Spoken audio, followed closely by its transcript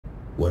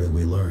What did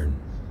we learn?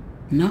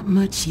 Not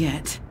much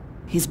yet.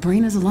 His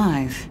brain is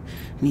alive,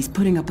 and he's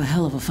putting up a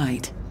hell of a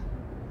fight.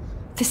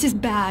 This is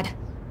bad.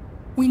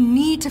 We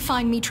need to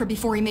find Mitra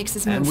before he makes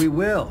his move. And we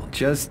will.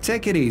 Just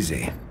take it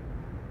easy.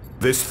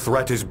 This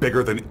threat is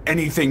bigger than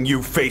anything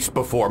you've faced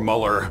before,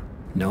 Muller.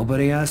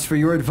 Nobody asked for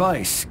your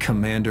advice,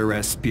 Commander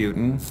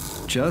Rasputin.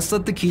 Just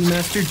let the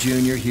Keymaster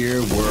Jr.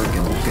 here work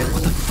and we'll get...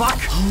 What the fuck?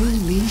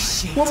 Holy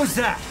shit. What was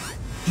that?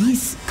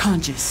 He's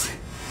conscious,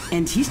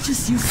 and he's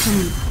just used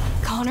some...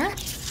 Connor?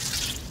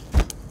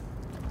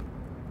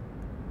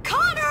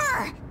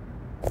 Connor!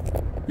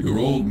 Your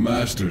old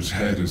master's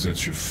head is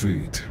at your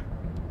feet.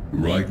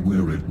 Right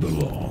where it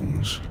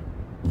belongs.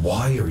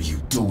 Why are you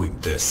doing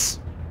this?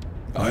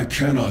 I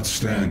cannot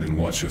stand and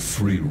watch a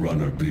free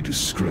runner be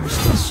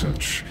disgraced with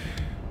such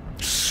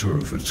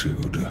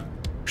servitude.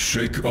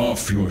 Shake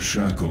off your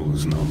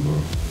shackles,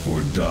 number,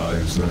 or die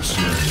as their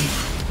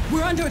slave.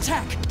 We're under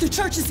attack! The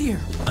church is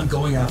here! I'm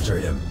going after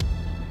him.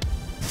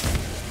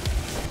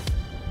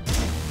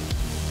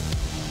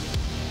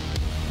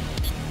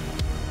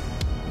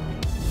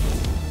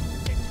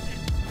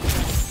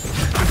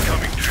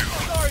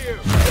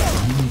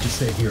 You need to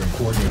stay here and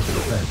coordinate the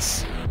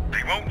defense.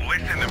 They won't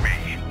listen to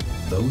me.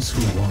 Those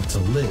who want to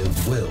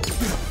live will.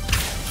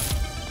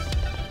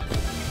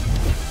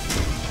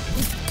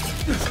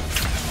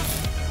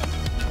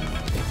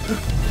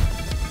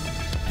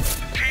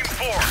 Team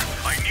 4,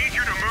 I need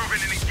you to move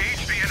in and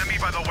engage the enemy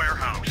by the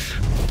warehouse.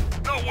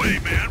 No way,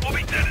 man. We'll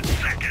be dead in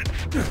seconds.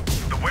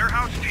 The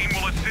warehouse team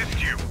will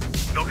assist you.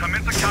 They'll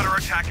commence a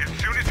counterattack as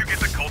soon as you get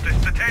the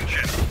cultist's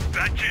attention.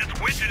 That chance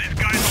Witch and his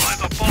guys will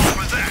have the ball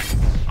for that.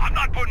 I'm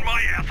not putting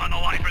my ass on the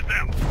line for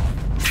them.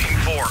 Team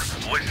 4,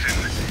 listen.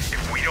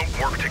 If we don't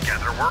work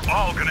together, we're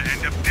all gonna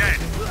end up dead.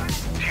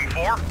 Team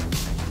 4?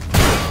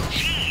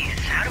 Jeez,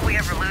 how do we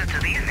ever lose to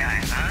these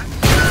guys, huh?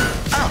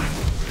 Oh,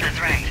 that's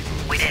right.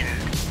 We didn't.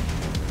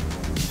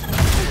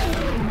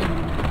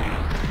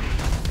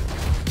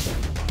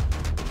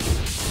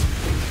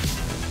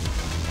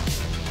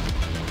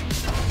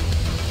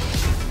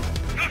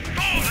 The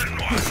Fallen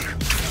One!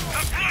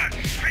 The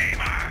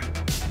Blasphemer!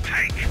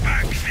 Take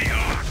back the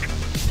Ark!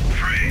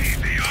 Free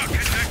the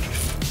Architect!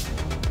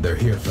 They're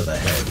here for the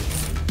head.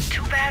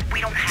 Too bad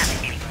we don't have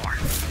it anymore.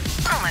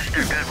 Unless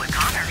they're good with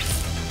Connors.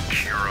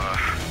 Kira...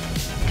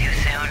 Too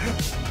soon.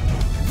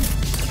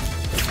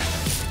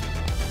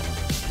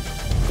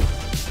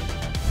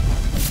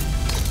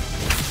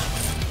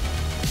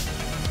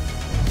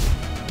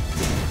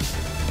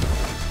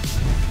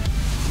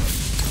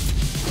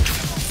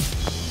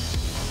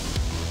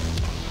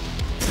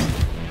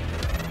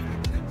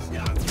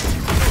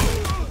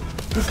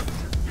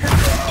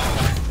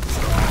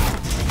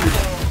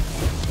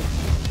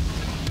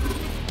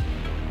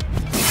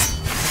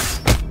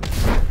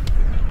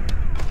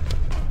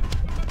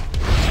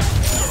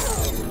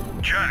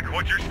 Jack,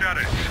 what's your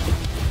status?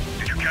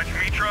 Did you catch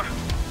Mitra?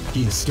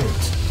 He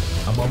escaped.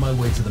 I'm on my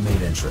way to the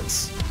main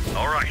entrance.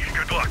 Alright,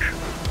 good luck.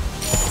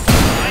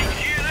 Hey, did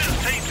you hear this,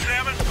 Team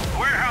 7?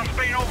 Warehouse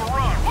being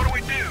overrun. What do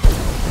we do?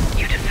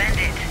 You defend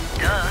it.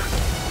 Duh.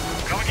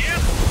 Go again?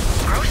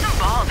 Grow some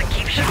balls and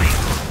keep shooting.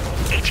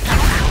 HQ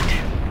out.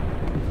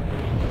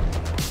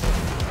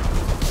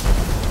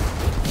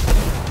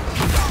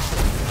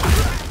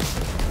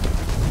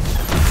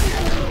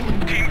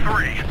 Team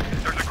 3,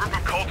 there's a group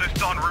of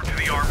cultists en route to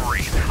the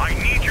armory. I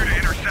need you to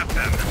intercept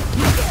them.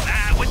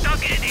 We're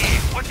dug in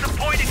here. What's the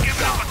point in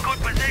giving up a good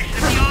position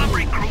if the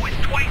armory crew is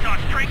twice our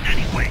strength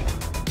anyway?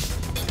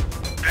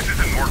 This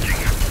isn't working.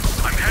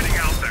 I'm heading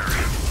out there.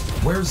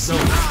 Where's Zoe?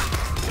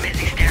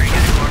 Busy staring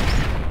at a corpse.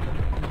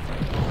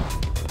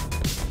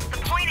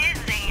 The point is,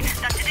 Zane,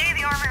 that today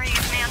the armory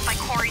is manned by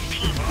Corey's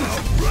team.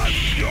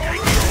 Shit.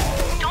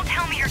 Don't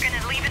tell me you're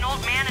gonna leave an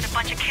old man and a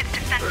bunch of kids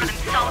to fend for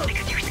themselves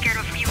because you're scared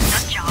of a few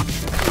nut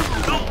jobs.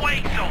 No way,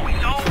 Zoe,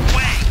 no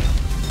way!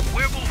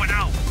 We're moving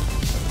out.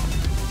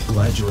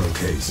 Glad you're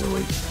okay,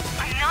 Zoe.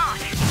 I'm not.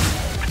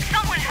 But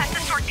someone has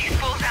to sort these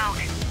fools out.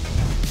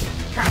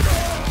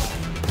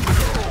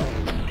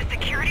 The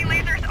security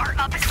lasers are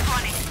up and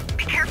running.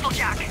 Be careful,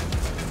 Jack.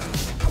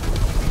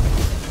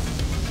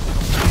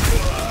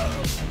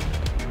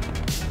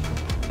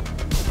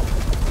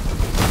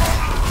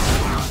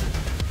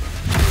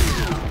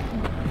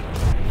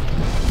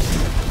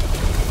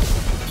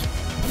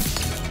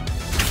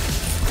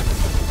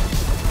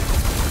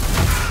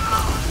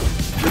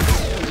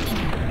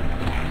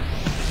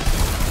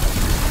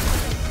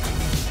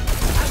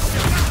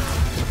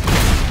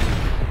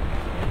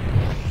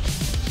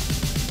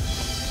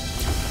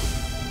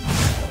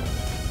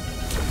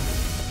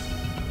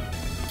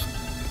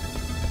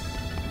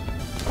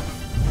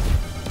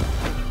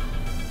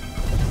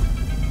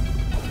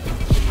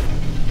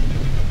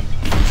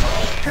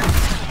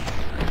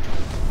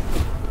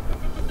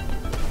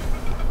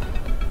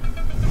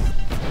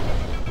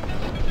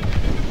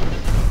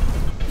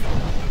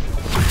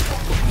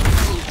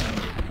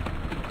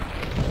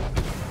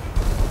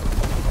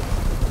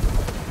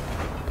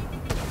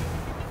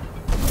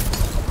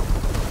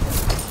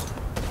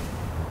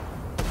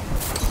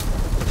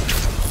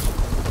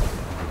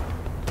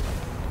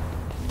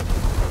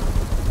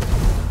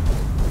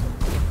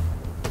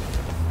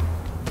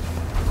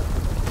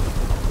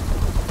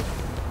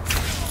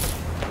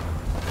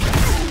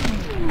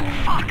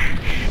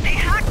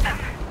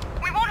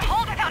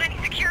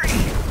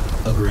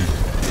 Agreed.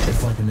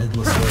 It's like an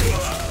endless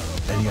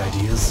wave. Any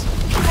ideas?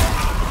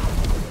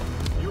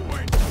 You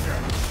ain't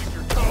dead. Think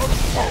you're tough?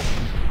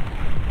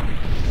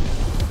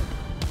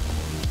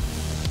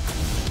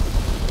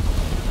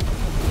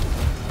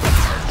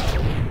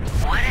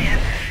 What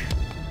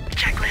if...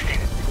 Jack, listen.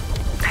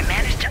 I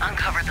managed to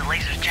uncover the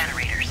laser's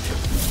generators.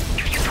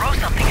 If you throw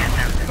something at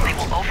them, they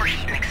will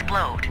overheat and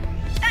explode.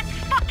 That's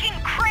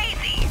fucking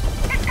crazy!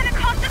 It's gonna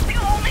cost us the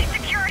only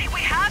security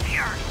we have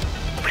here!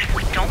 But if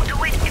we don't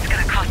do it, it's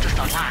gonna cost us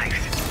our lives.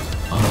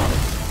 I'm on it.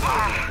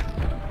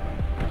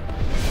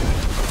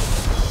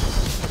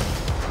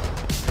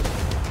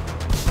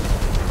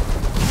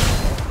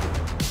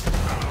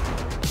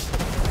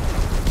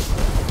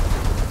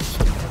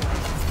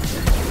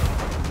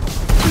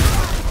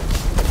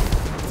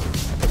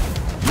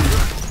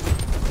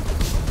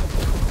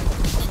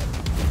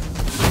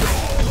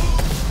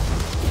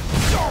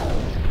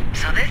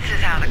 So this is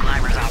how the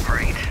climbers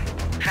operate.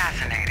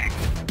 Fascinating.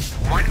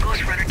 One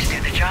Ghostrunner to do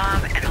the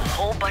job, and a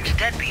whole bunch of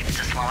deadbeats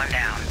to slow him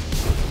down.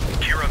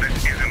 Kira,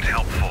 this isn't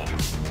helpful.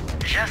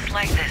 Just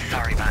like this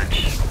sorry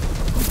bunch.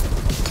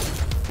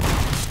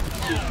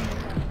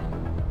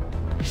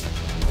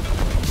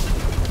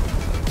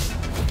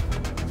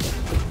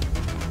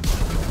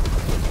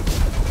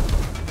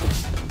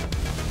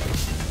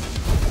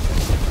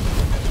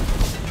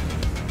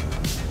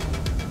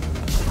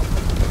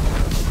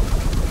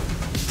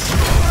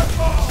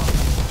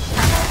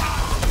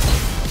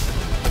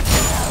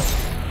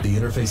 The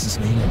interface's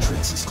main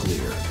entrance is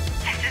clear.